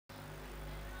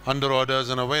Under orders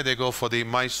and away they go for the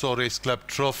Mysore Race Club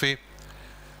trophy.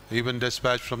 Even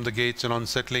dispatched from the gates and on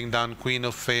settling down, Queen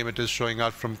of Fame. It is showing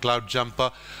out from Cloud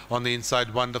Jumper on the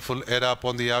inside. Wonderful Era up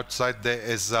on the outside. There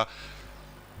is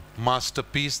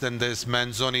Masterpiece. Then there's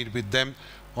Manzoni with them.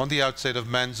 On the outside of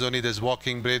Manzoni, there's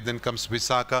Walking Brave. Then comes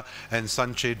Visakha and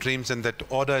Sunshade Dreams. And that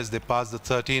order as they pass the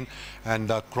 13 and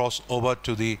cross over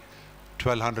to the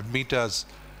 1200 meters.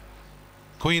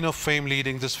 Queen of Fame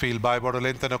leading this field by about a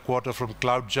length and a quarter from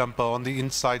Cloud Jumper. On the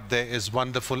inside there is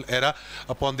Wonderful Era.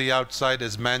 Upon the outside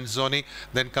is Manzoni.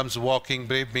 Then comes Walking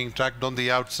Brave being tracked on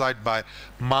the outside by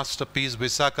Masterpiece.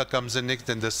 Visakha comes in next.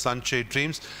 Then the Sunshade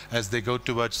Dreams as they go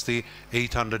towards the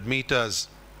 800 meters.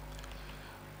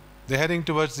 They're heading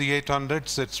towards the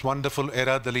 800s. It's Wonderful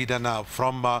Era, the leader now.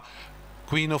 From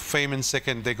Queen of Fame in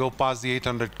second. They go past the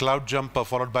 800. Cloud Jumper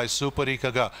followed by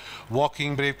SUPARAKIGA.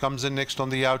 Walking Brave comes in next on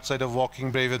the outside of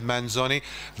Walking Brave with Manzoni.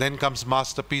 Then comes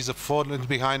Masterpiece. 4 lengths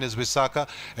behind is Visakha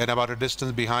and about a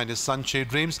distance behind is Sunshade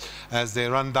Dreams as they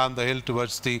run down the hill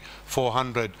towards the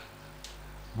 400.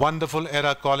 Wonderful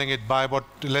Era calling it by about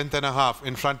a length and a half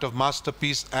in front of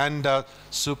Masterpiece and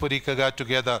SUPARAKIGA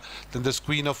together. Then this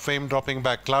Queen of Fame dropping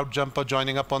back. Cloud Jumper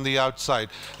joining up on the outside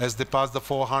as they pass the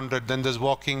 400. Then there's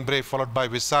Walking Brave followed by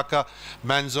Visakha,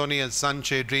 Manzoni and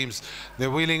Sunshade Dreams. They're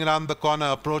wheeling around the corner,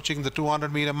 approaching the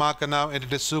 200-meter marker now, and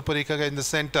it is SUPARAKIGA in the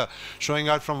center, showing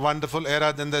out from Wonderful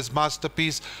Era. Then there's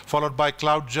Masterpiece followed by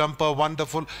Cloud Jumper,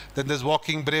 Wonderful. Then there's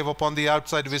Walking Brave up on the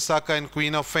outside, Visakha and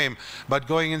Queen of Fame. But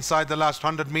going inside the last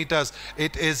 100 meters,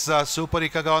 it is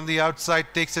SUPARAKIGA on the outside,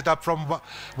 takes it up from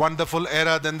Wonderful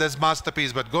Era. Then there's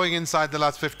Masterpiece, but going inside the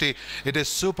last 50, it is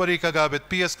SUPARAKIGA with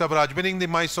PS Kaviraj winning the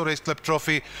Mysore Race Club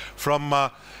trophy from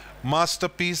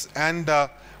Masterpiece and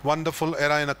Wonderful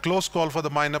Era in a close call for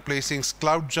the minor placings.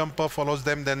 Cloud Jumper follows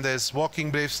them. Then there's Walking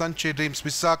Brave, Sunshade Dreams,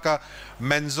 Visakha,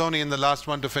 Manzoni, and the last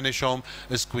one to finish home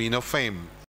is Queen of Fame.